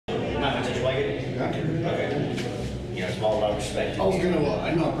mind if I just it? Okay. You know, it's all about respect. I was I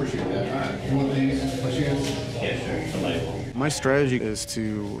know, I appreciate that. All right, you want these by chance? Yes, sir. Somebody. My strategy is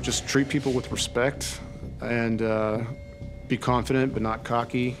to just treat people with respect and be confident but not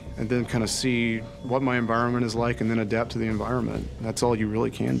cocky, and then kind of see what my environment is like and then adapt to the environment. That's all you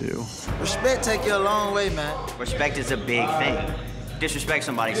really can do. Respect take you a long way, man. Respect is a big thing. Disrespect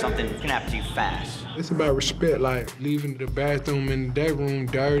somebody, something can happen to you fast. It's about respect, like leaving the bathroom in the day room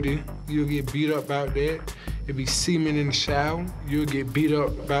dirty. You'll get beat up about that. If be semen in the shower, you'll get beat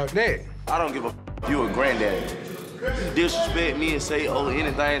up about that. I don't give a f. You a granddaddy. You disrespect me and say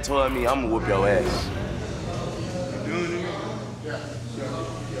anything toward me, I'm gonna whoop your ass.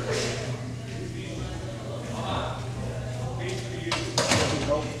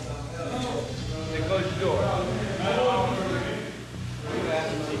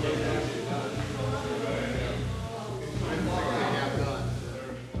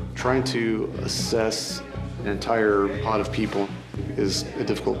 Trying to assess an entire pod of people is a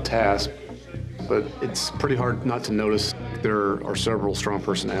difficult task, but it's pretty hard not to notice there are several strong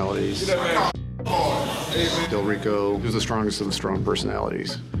personalities. Delrico is the strongest of the strong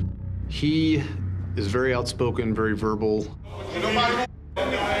personalities. He is very outspoken, very verbal.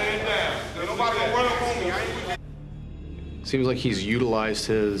 Seems like he's utilized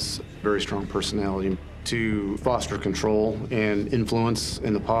his very strong personality to foster control and influence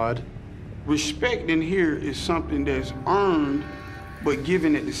in the pod. Respect in here is something that's earned, but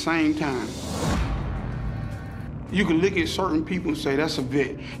given at the same time. You can look at certain people and say, that's a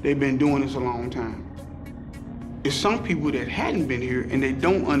vet. They've been doing this a long time. There's some people that hadn't been here and they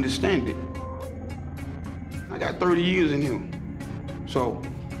don't understand it. I got 30 years in here, so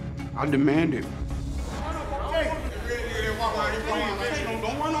I demand it.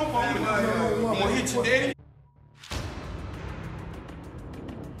 Don't run over me. I'm gonna hit you, daddy.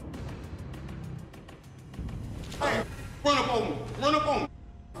 Hey, run up on me. Run up on me.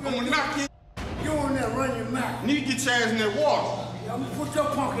 I'm gonna knock you. You on there, run your mouth. Need to get your ass in that water. Yeah, I'm gonna put your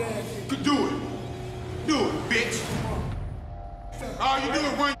punk ass in. Could do it. Do it, bitch. All you do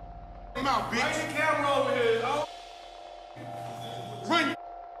is run your mouth, bitch. Bring the camera over here, dog. Run.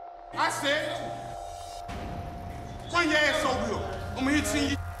 I said, run your ass over here. I'm gonna hit you in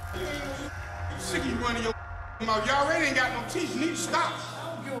your sick of you running your mouth. You already ain't got no teeth. You need to stop.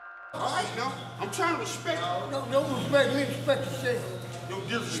 All right, now. I'm trying to respect you. No, don't respect me, respect yourself. No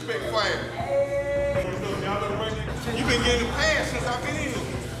disrespect for you. You've been getting the pass since I've been in here.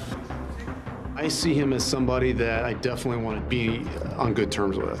 I see him as somebody that I definitely want to be on good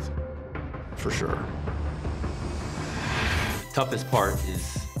terms with, for sure. Toughest part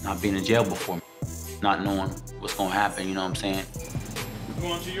is not being in jail before, not knowing what's gonna happen, you know what I'm saying?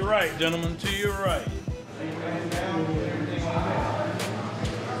 Going to your right, gentlemen, to your right.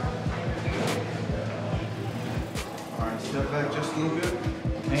 All right, step back just a little bit.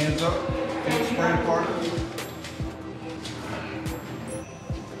 Hands up, feet spread apart.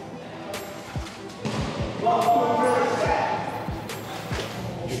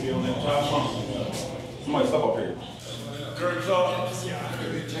 You'll be on that top bunk. Somebody step up here. Jerks off.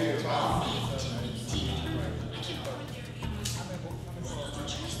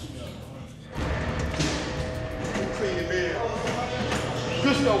 Clean your bed.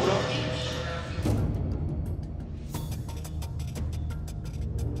 Good stove up.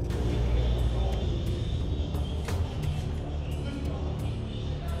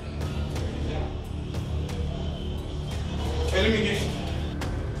 Hey, let me get you.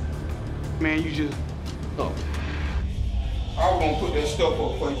 Man, you just. Oh. I was gonna put that stuff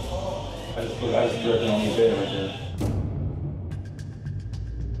up for you. I just jerked it on your bed right there.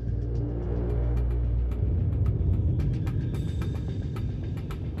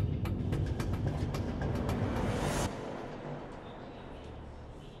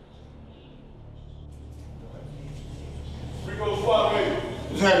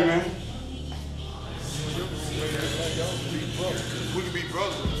 What's happening, man? We can be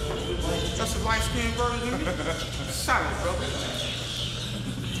brothers. That's a light-skinned version of me. Solid, brother.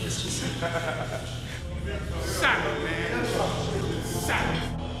 Solid, man. Solid.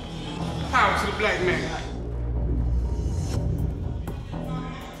 Power to the black man.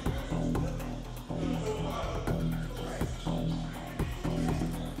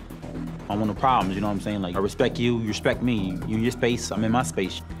 I want no problems, you know what I'm saying? Like, I respect you, you respect me. You in your space, I'm in my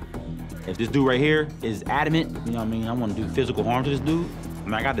space. If this dude right here is adamant, you know what I mean, I want to do physical harm to this dude, I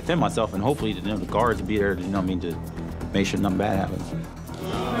mean, I got to defend myself, and hopefully the guards will be there, you know what I mean, to make sure nothing bad happens.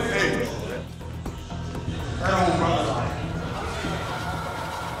 Hey. Right on, brother.